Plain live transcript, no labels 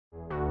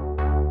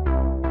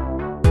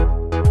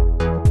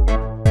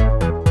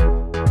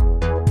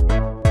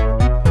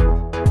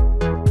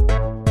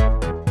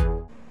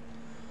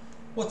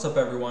What's up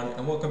everyone,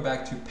 and welcome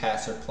back to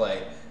Pass or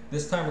Play.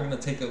 This time we're going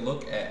to take a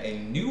look at a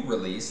new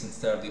release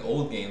instead of the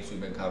old games we've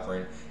been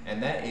covering,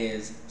 and that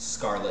is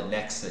Scarlet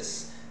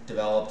Nexus,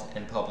 developed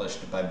and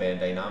published by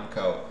Bandai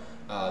Namco.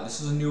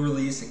 This is a new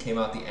release. It came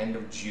out the end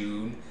of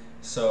June,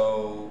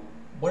 so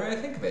what did I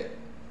think of it?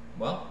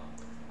 Well,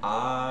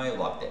 I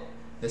loved it.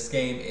 This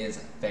game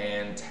is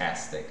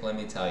fantastic, let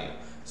me tell you.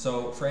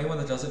 So for anyone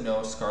that doesn't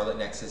know, Scarlet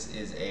Nexus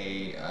is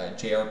a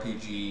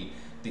JRPG.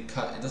 It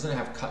doesn't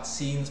have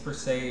cutscenes per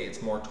se,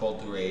 it's more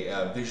told through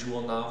a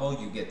visual novel.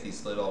 You get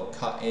these little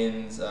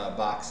cut-ins,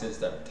 boxes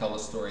that tell the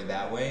story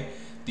that way.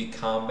 The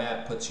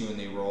combat puts you in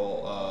the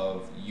role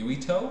of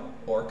Yuito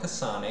or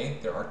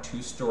Kasane. There are two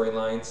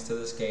storylines to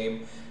this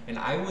game, and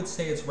I would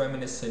say it's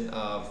reminiscent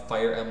of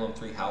Fire Emblem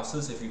Three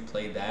Houses if you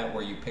played that,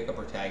 where you pick a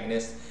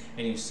protagonist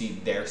and you see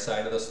their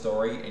side of the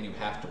story and you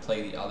have to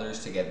play the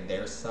others to get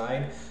their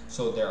side.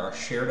 So there are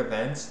shared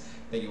events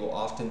that you will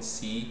often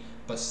see,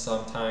 but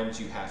sometimes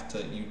you have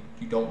to,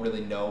 you don't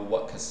really know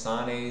what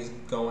Kasane is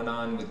going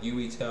on with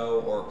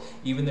Yuito, or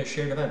even their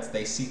shared events.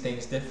 They see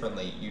things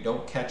differently. You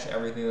don't catch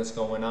everything that's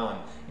going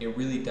on. It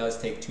really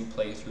does take two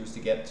playthroughs to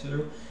get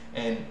through,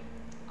 and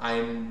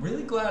I'm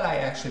really glad I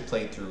actually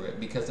played through it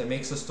because it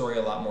makes the story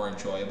a lot more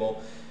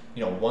enjoyable.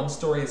 You know, one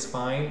story is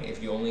fine.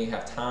 If you only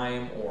have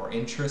time or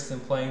interest in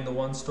playing the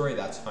one story,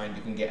 that's fine.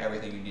 You can get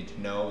everything you need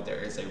to know. There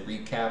is a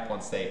recap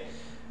once they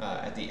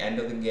at the end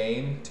of the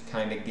game to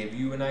kind of give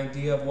you an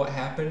idea of what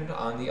happened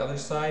on the other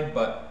side.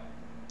 But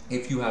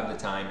if you have the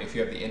time, if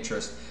you have the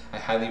interest, I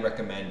highly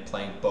recommend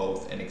playing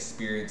both and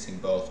experiencing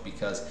both,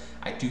 because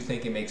I do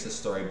think it makes the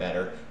story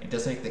better. It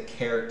does make the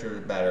character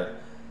better.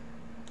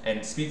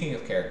 And speaking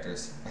of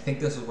characters, I think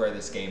this is where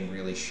this game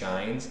really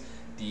shines.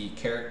 The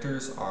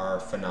characters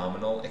are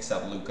phenomenal,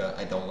 except Luca.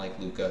 I don't like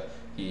Luca.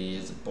 He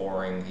is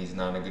boring. He's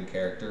not a good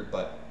character,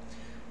 but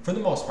for the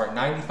most part,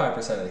 95%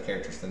 of the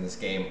characters in this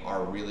game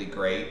are really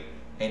great,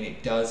 and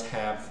it does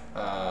have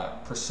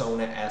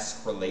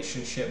Persona-esque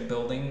relationship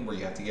building where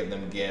you have to give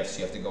them gifts,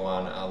 you have to go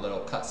on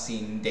little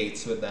cutscene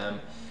dates with them,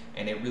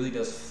 and it really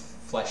does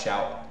flesh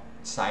out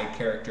side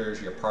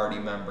characters, your party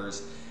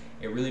members.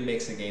 It really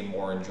makes the game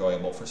more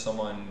enjoyable. For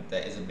someone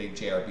that is a big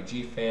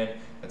JRPG fan,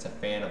 that's a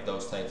fan of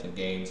those types of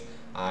games,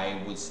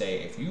 I would say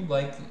if you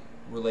like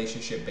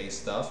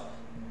relationship-based stuff,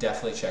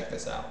 definitely check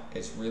this out.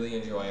 It's really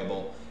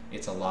enjoyable.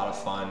 It's a lot of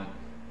fun.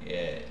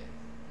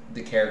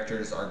 The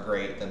characters are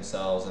great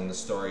themselves, and the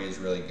story is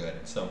really good.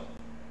 So,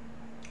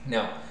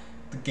 now,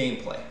 the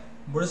gameplay.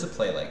 What does it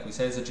play like? We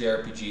say it's a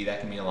JRPG. That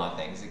can mean a lot of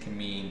things. It can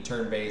mean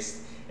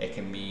turn-based. It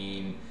can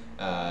mean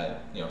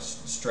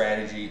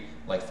strategy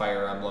like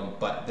Fire Emblem.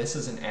 But this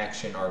is an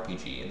action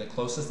RPG, and the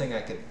closest thing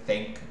I could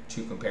think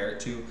to compare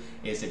it to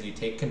is if you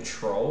take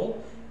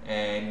Control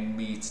and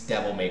meets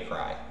Devil May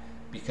Cry,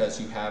 because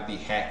you have the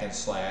hack and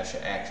slash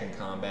action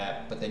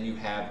combat, but then you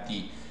have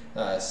the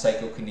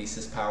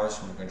psychokinesis powers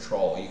from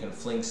Control. You can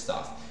fling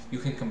stuff. You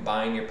can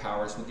combine your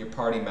powers with your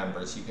party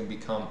members. You can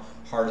become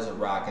hard as a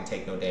rock and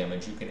take no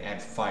damage. You can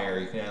add fire.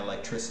 You can add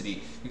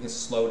electricity. You can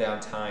slow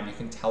down time. You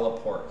can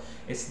teleport.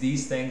 It's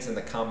these things and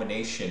the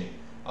combination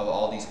of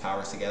all these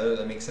powers together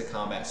that makes the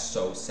combat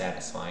so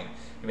satisfying.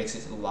 It makes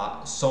it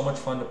so much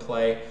fun to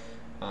play.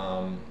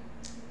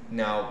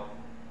 Now,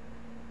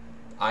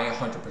 I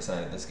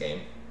 100%ed this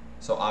game,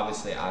 so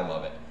obviously I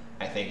love it.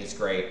 I think it's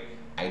great.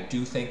 I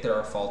do think there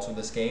are faults with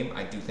this game.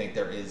 I do think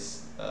there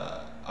is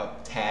a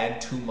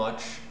tad too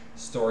much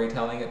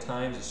storytelling at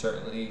times,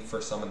 certainly for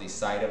some of these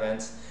side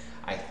events.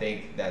 I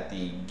think that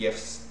the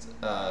gift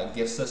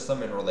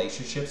system and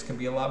relationships can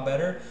be a lot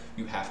better.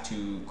 You have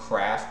to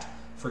craft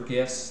for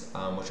gifts,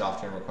 which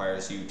often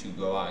requires you to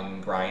go out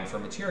and grind for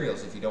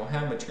materials if you don't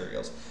have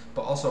materials.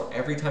 But also,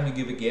 every time you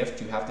give a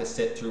gift, you have to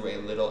sit through a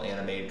little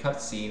animated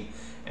cutscene,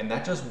 and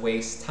that just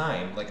wastes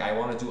time. Like, I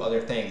want to do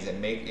other things,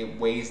 and it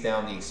weighs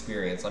down the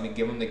experience. Let me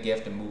give them the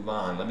gift and move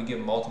on. Let me give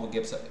them multiple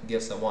gifts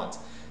at once.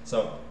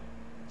 So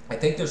I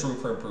think there's room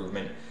for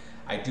improvement.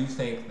 I do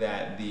think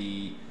that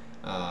the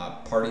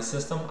party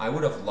system, I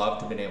would have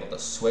loved to have been able to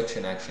switch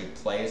and actually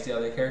play as the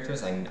other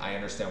characters. I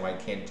understand why I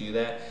can't do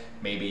that.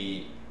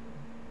 Maybe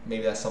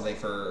that's something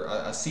for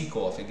a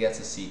sequel, if it gets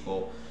a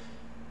sequel.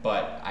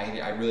 But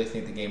I really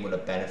think the game would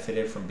have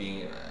benefited from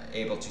being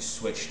able to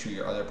switch to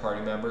your other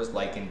party members,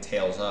 like in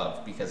Tales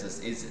of, because this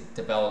is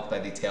developed by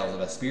the Tales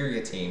of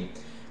Vesperia team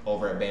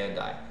over at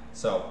Bandai.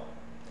 So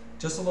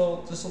just a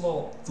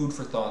little food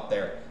for thought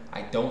there.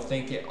 I don't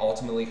think it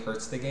ultimately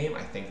hurts the game.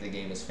 I think the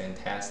game is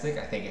fantastic.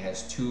 I think it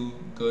has two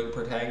good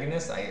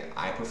protagonists.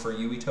 I prefer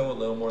Yuito a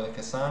little more than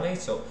Kasane,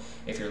 so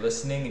if you're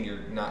listening and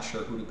you're not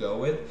sure who to go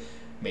with,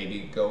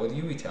 maybe go with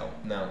Yuito.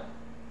 Now,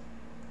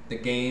 the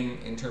game,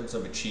 in terms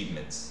of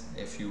achievements,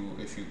 if you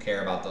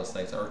care about those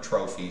things, or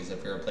trophies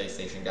if you're a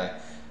PlayStation guy,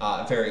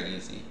 very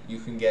easy.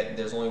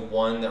 There's only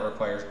one that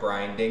requires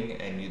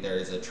grinding, and there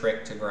is a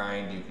trick to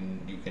grind.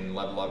 You can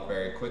level up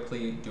very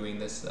quickly doing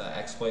this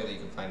exploit that you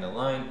can find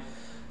online.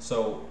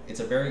 So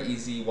it's a very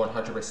easy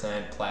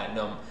 100%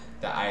 platinum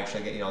that I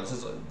actually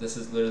get. This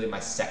is literally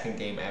my second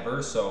game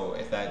ever. So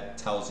if that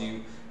tells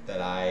you that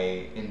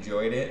I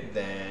enjoyed it,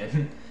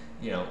 then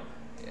you know,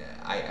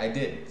 I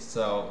did.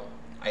 So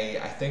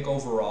I think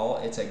overall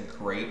it's a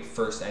great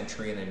first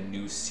entry in a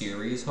new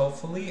series,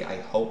 hopefully.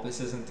 I hope this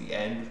isn't the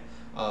end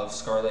of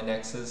Scarlet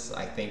Nexus.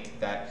 I think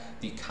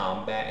that the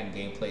combat and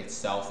gameplay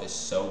itself is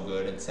so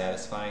good and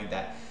satisfying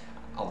that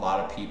a lot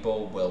of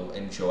people will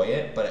enjoy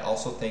it, but I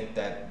also think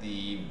that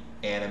the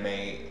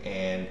anime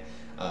and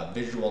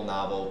visual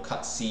novel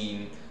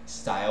cutscene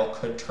style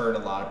could turn a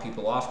lot of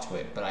people off to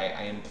it, but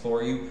I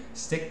implore you,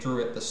 stick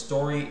through it. The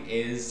story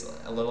is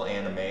a little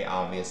anime,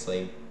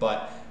 obviously,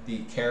 but the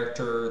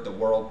character, the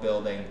world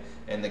building,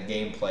 and the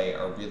gameplay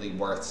are really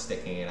worth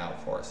sticking it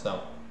out for.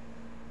 So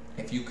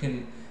if you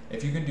can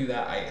do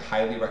that, I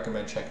highly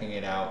recommend checking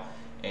it out.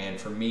 And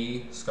for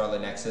me,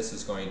 Scarlet Nexus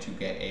is going to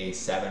get a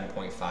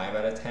 7.5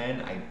 out of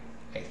 10.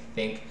 I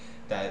think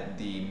that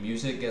the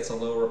music gets a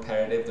little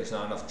repetitive. There's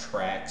not enough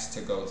tracks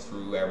to go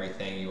through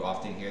everything. You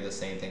often hear the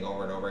same thing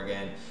over and over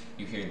again.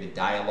 You hear the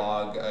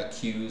dialogue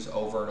cues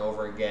over and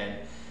over again.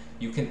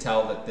 You can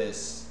tell that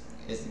this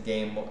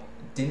game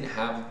didn't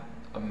have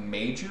a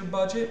major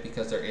budget,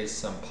 because there is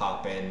some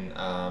pop-in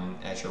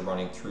as you're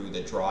running through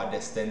the draw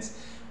distance.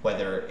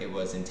 Whether it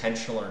was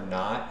intentional or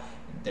not,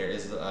 there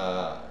is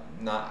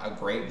not a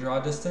great draw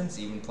distance,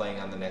 even playing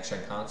on the next-gen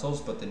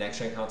consoles, but the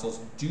next-gen consoles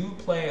do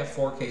play at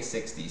 4K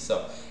 60,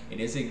 so it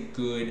is a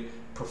good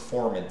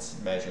performance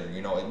measure.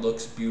 You know, it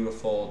looks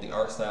beautiful, the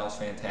art style is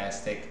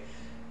fantastic,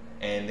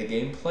 and the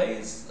gameplay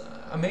is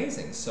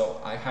amazing. So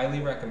I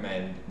highly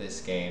recommend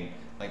this game.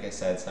 Like I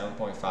said,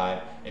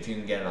 7.5. If you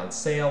can get it on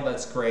sale,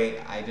 that's great.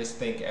 I just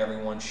think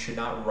everyone should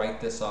not write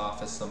this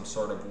off as some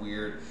sort of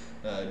weird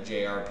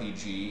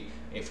JRPG.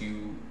 If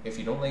you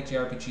don't like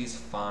JRPGs,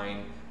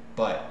 fine,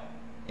 but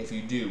if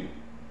you do,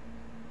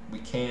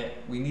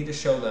 we need to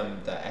show them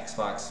that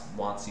Xbox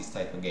wants these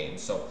type of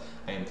games. So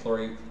I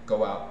implore you,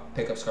 go out,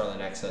 pick up Scarlet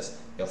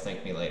Nexus. You'll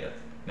thank me later.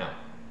 Now,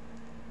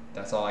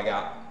 that's all I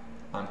got.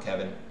 I'm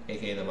Kevin,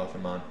 aka the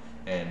Muffin Mon,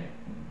 and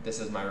this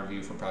is my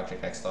review for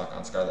Project X Talk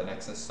on Scarlet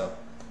Nexus. So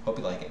hope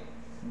you like it.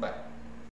 Bye.